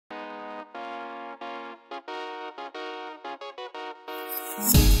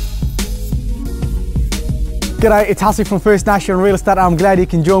G'day, it's Hussey from First National Real Estate. I'm glad you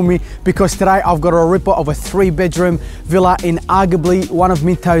can join me because today I've got a ripper of a 3-bedroom villa in arguably one of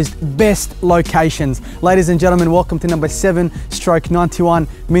Minto's best locations. Ladies and gentlemen, welcome to number 7/91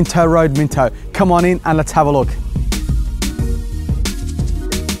 Minto Road, Minto. Come on in and let's have a look.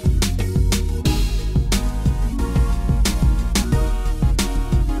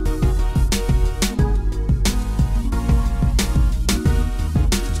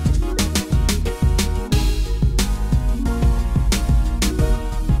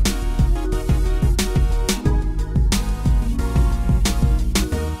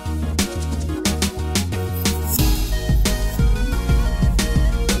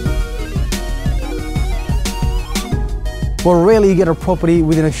 Well, rarely you get a property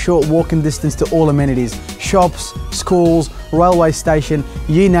within a short walking distance to all amenities. Shops, schools, railway station,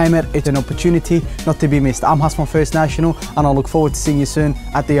 you name it, it's an opportunity not to be missed. I'm Huss from First National and I look forward to seeing you soon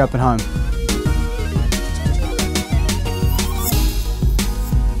at the open home.